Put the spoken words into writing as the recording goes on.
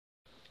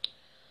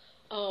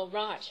Oh,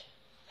 right.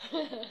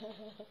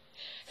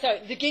 So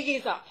the gig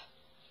is up.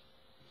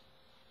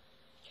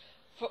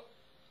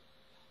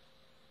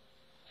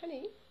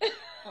 Honey?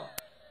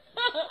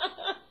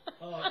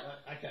 Oh.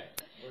 Okay.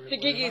 The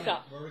gig is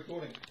up. We're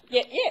recording.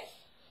 Yeah, yes.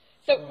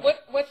 So Right.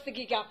 what's the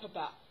gig up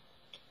about?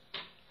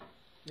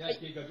 The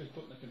gig I just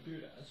put in the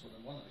computer. That's what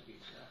one of the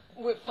gigs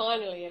are.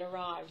 Finally it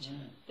arrived.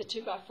 Mm. The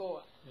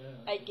 2x4.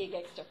 Yeah. 8 gig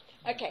extra.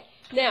 Okay.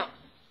 Now,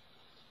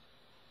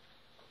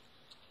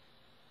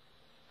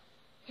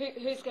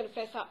 who's going to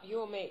fess up? You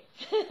or me?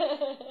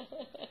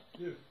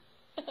 You.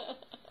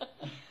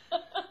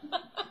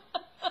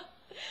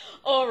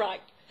 All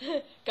right.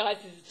 Guys,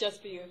 this is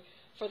just for you.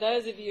 For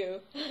those of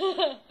you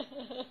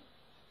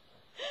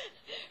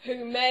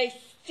who may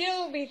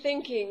still be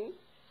thinking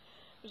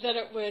that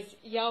it was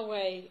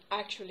Yahweh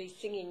actually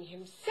singing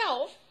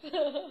himself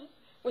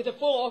with a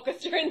full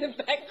orchestra in the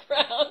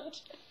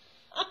background.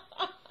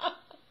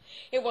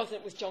 It wasn't,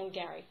 it was John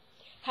Gary.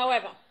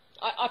 However,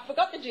 I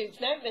forgot the dude's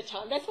name at the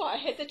time, that's why I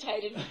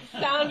hesitated. It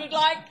sounded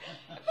like,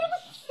 but it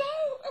was so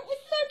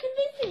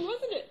convincing,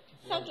 wasn't it?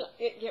 Sounded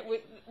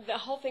like, the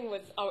whole thing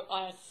was,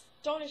 I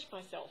astonished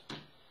myself.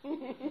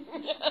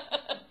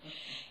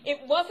 It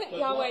wasn't But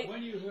Yahweh.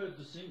 when you heard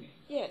the singing,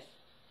 Yes.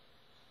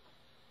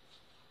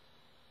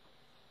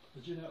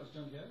 did you know it was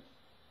John Gary?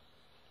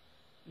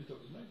 You thought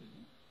it was me, didn't you?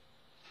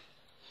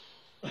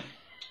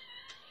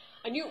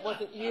 I knew it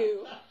wasn't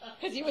you,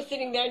 because you were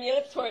sitting there and your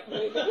lips weren't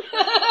moving. You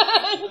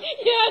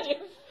had your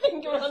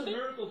finger That's on the it.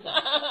 miracle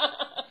part.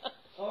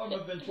 Oh, I'm a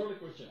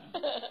ventriloquist, you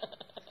know.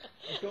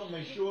 They call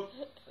me short,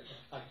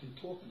 a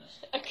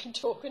contortionist. A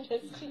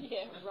contortionist,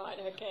 yeah, right,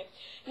 okay.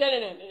 No.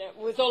 It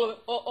was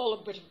all a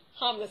bit of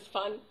harmless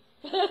fun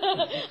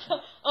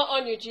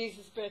on your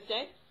Jesus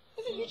birthday.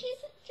 Was it your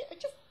Jesus?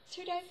 Just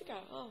 2 days ago.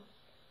 Oh,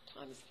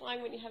 time is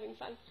flying when you're having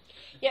fun.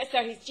 Yeah,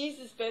 so his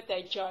Jesus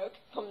birthday joke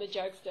from the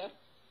jokester.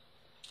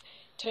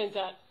 Turns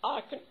out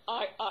I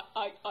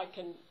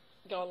can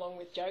go along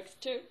with jokes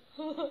too.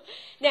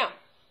 Now,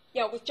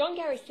 yeah, it was John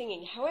Gary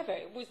singing. However,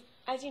 it was,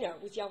 as you know,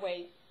 it was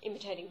Yahweh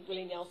imitating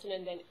Willie Nelson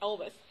and then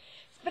Elvis.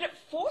 But it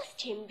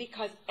forced him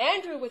because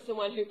Andrew was the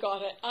one who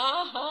got it.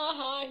 Ah ha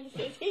ha, he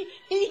says,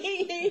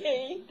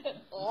 he.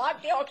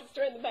 Like the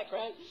orchestra in the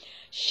background.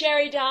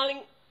 Sherry,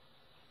 darling,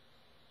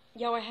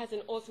 Yahweh has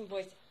an awesome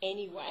voice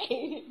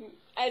anyway,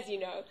 as you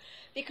know,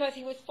 because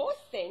he was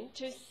forced then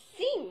to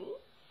sing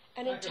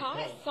an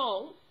entire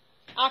song,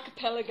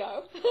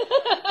 archipelago,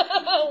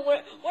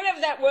 whatever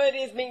that word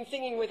is, means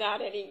singing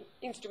without any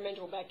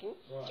instrumental backing.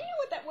 Right. Do you know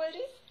what that word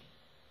is?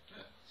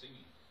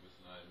 Singing with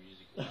no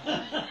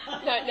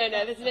music. No,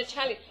 there's an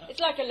Italian. It's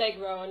like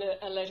allegro and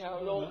allegro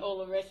and all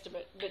the rest of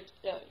it. But,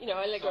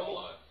 allegro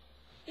Solo.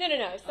 means...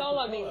 No,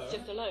 solo means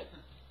just alone.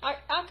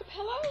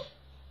 Archipelago?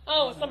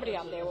 Oh, somebody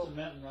up there will... It's a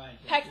mountain range.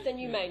 Paxton,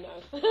 you may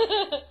know.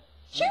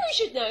 Sherry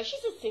should know.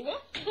 She's a singer.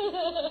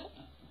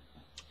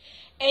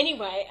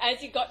 Anyway,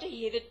 as you got to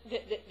hear,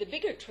 the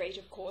bigger treat,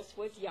 of course,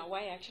 was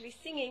Yahweh actually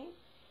singing.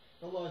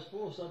 Well, I was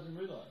forced, I didn't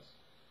realise.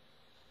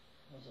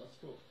 I was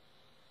caught.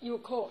 You were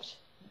caught.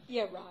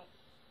 Yeah, right.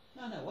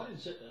 No, I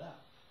didn't set that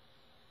up.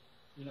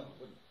 You know, I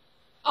wouldn't.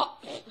 Oh.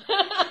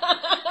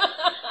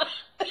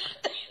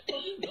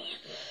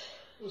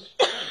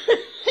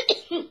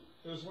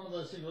 It was one of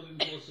those things I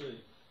didn't foresee.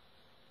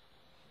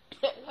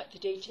 Like the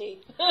DT.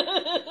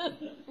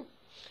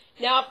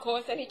 Now, of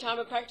course, any time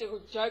a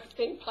practical joke's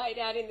being played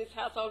out in this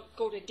household, it's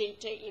called a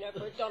DT,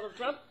 for Donald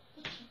Trump.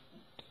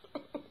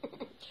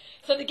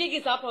 So the gig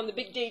is up on the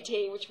big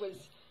DT, which was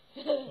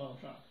Donald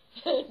Trump.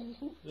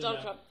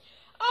 Donald Trump.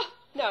 Oh,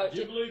 no.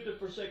 You believed it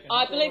for a second.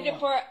 I believed it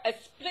for a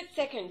split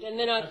second, and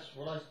then That's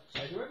what I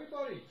say to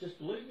everybody. Just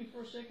believe me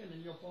for a second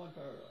and you'll find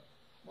paradise.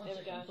 There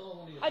we go. That's all I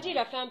want to get I did.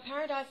 I found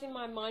paradise in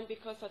my mind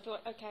because I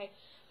thought, okay,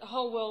 the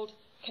whole world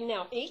can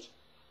now eat.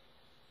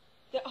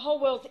 The whole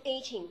world's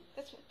eating.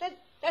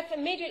 That's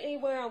immediately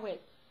where I went.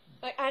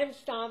 Like Adam's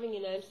starving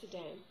in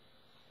Amsterdam.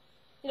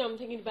 I'm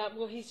thinking about,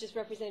 well, he's just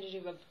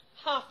representative of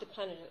half the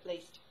planet at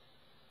least.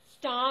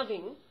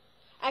 Starving.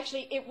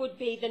 Actually, it would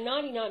be the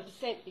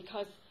 99%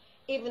 because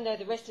even though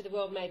the rest of the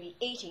world may be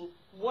eating,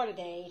 what are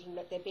they eating?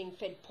 But they're being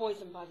fed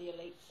poison by the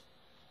elites.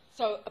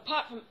 So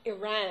apart from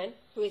Iran,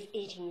 who is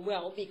eating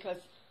well because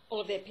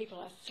all of their people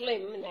are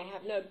slim and they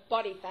have no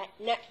body fat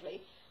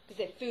naturally because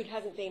their food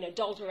hasn't been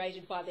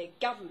adulterated by their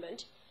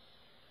government,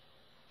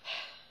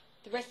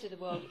 the rest of the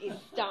world is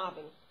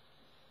starving,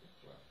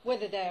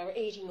 whether they are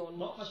eating or not.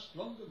 Not much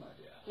longer, my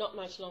dear. Not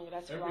much longer,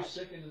 that's Every right.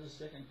 second is a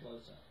second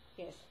closer.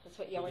 Yes, that's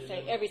what Yahweh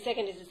saying. Every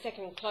second is a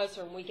second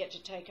closer and we get to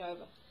take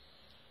over.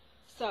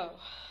 So,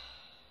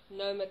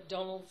 no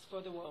McDonald's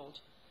for the world.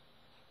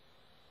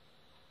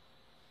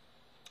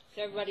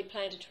 So everybody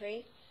plant a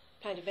tree,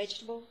 plant a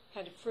vegetable,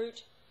 plant a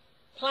fruit,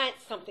 plant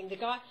something. The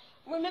guy,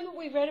 remember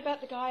we read about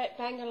the guy at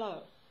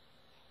Bangalore?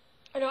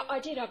 And I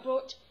did, I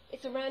brought,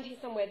 it's around here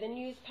somewhere, the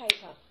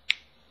newspaper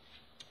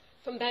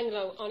from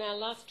Bangalore on our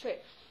last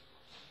trip.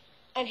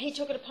 And he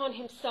took it upon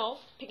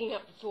himself, picking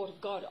up the thought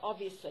of God,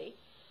 obviously,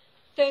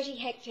 30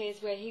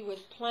 hectares where he was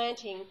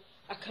planting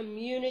a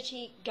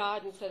community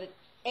garden so that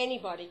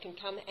anybody can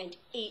come and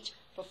eat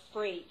for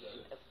free.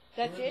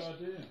 That's Great it.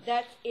 idea.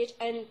 That's it.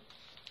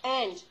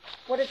 And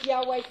what has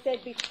Yahweh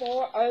said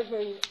before, over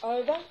and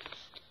over?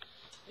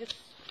 The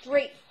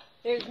streets.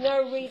 There's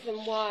no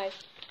reason why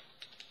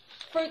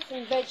fruits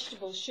and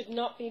vegetables should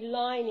not be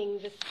lining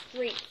the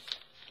streets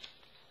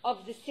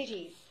of the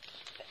cities.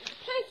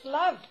 Plants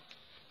love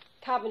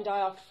carbon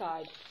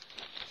dioxide,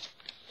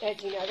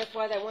 as you know. That's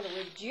why they want to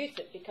reduce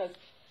it, because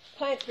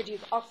plants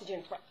produce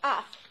oxygen for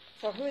us.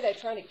 So who are they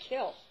trying to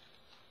kill?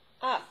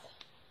 Us,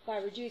 by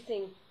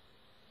reducing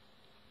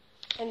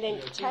and then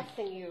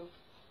taxing you.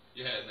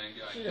 Yeah, and then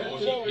going, Yeah,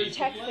 forcing Then people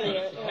taxing to you.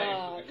 pay for the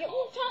Yeah,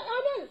 well, cost.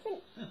 I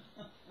know.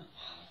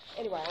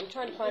 Anyway, I'm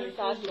trying to find this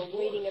article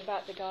reading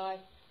about the guy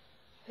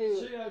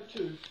who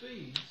CO2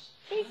 feeds.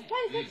 feeds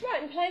plants. That's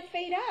right, and plants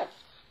feed us.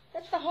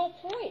 That's the whole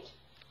point.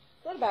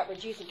 It's not about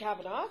reducing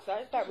carbon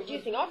dioxide. It's about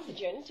reducing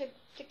oxygen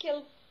to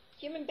kill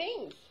human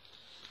beings.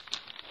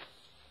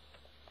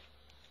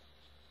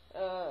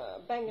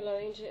 Bangalore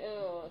into...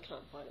 Oh, I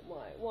can't find it.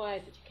 Why? Why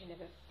is it you can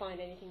never find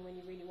anything when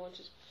you really want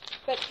it?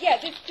 But yeah,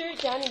 this dude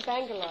down in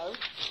Bangalore,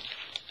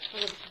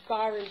 in the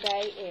Byron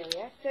Bay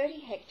area, 30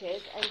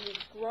 hectares, and he's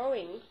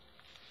growing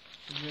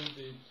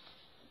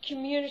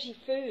community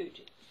food.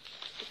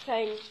 It's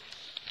saying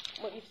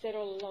what you've said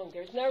all along.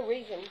 There is no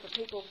reason for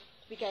people to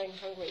be going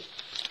hungry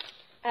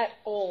at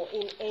all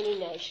in any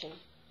nation.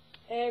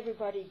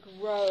 Everybody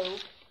grow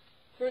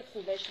fruits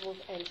and vegetables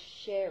and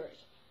share it.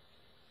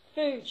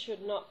 Food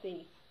shouldn't have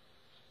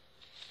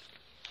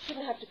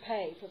to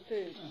pay for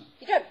food.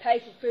 You don't pay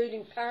for food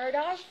in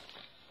paradise,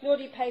 nor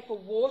do you pay for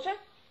water,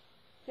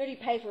 nor do you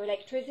pay for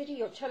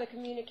electricity or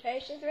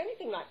telecommunications or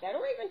anything like that,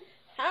 or even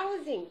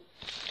housing.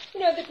 You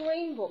know, the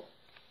Green Book.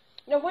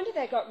 No wonder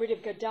they got rid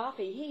of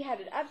Gaddafi. He had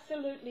it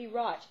absolutely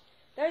right.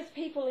 Those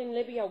people in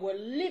Libya were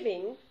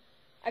living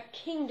a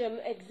kingdom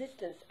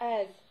existence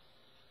as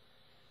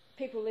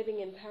people living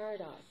in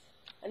paradise.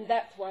 And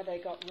that's why they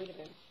got rid of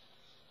him.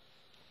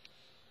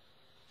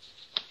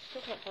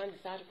 Still can't find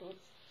this article.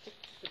 It's just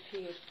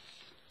disappeared,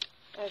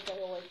 as they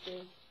always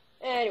do.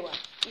 Anyway,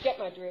 you get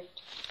my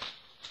drift.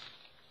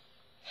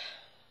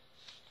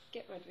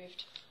 Get my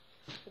drift.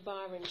 The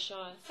Byron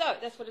Shire. So,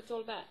 that's what it's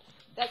all about.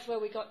 That's where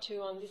we got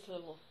to on this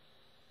little...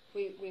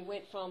 We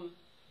went from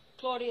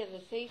Claudia the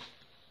Thief,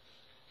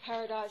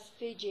 Paradise,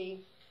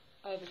 Fiji,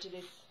 over to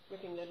this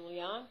ripping little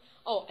yarn.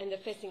 Oh, and the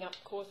fessing up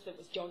course that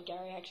was John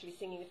Gary actually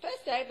singing the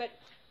first day, but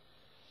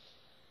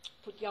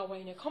put Yahweh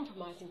in a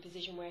compromising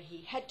position where he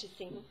had to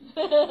sing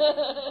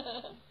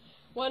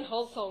one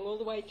whole song all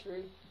the way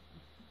through.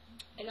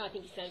 And I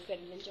think he sounds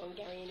better than John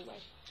Gary anyway.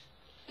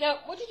 Now,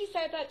 what did you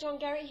say about John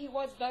Gary? He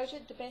was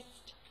voted the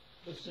best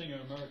singer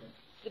in America.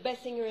 The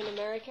best singer in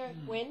America.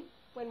 When?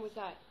 When was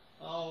that?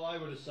 Oh, I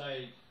would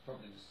say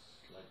probably in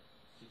the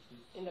late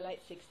 60s. In the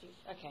late 60s.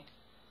 Okay.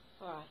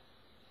 All right.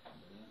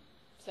 Yeah.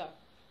 So,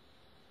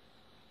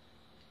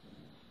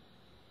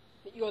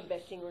 but you're the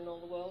best singer in all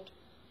the world.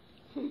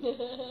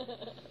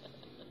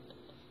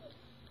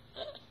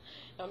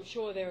 I'm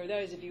sure there are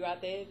those of you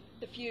out there,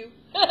 the few.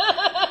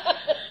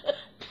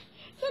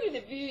 It's only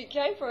the few who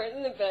came for it,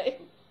 isn't it, babe?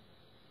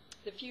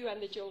 The few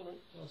and the children.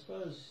 Well, I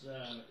suppose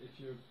if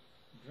you're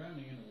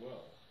drowning in a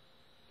well,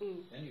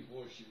 any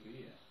voice you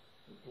hear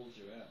that pulls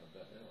you out of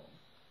that hell.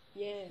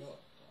 Yes. God,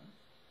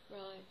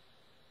 Right.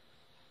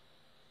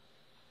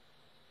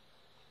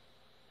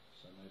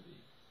 so maybe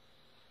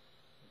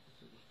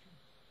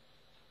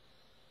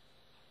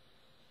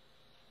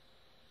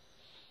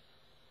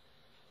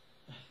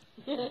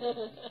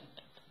it's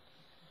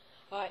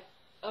Right.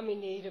 I'm in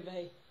need of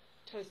a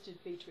toasted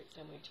beetroot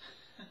sandwich.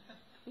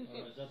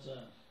 Alright, that's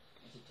a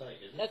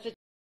take, is it? That's a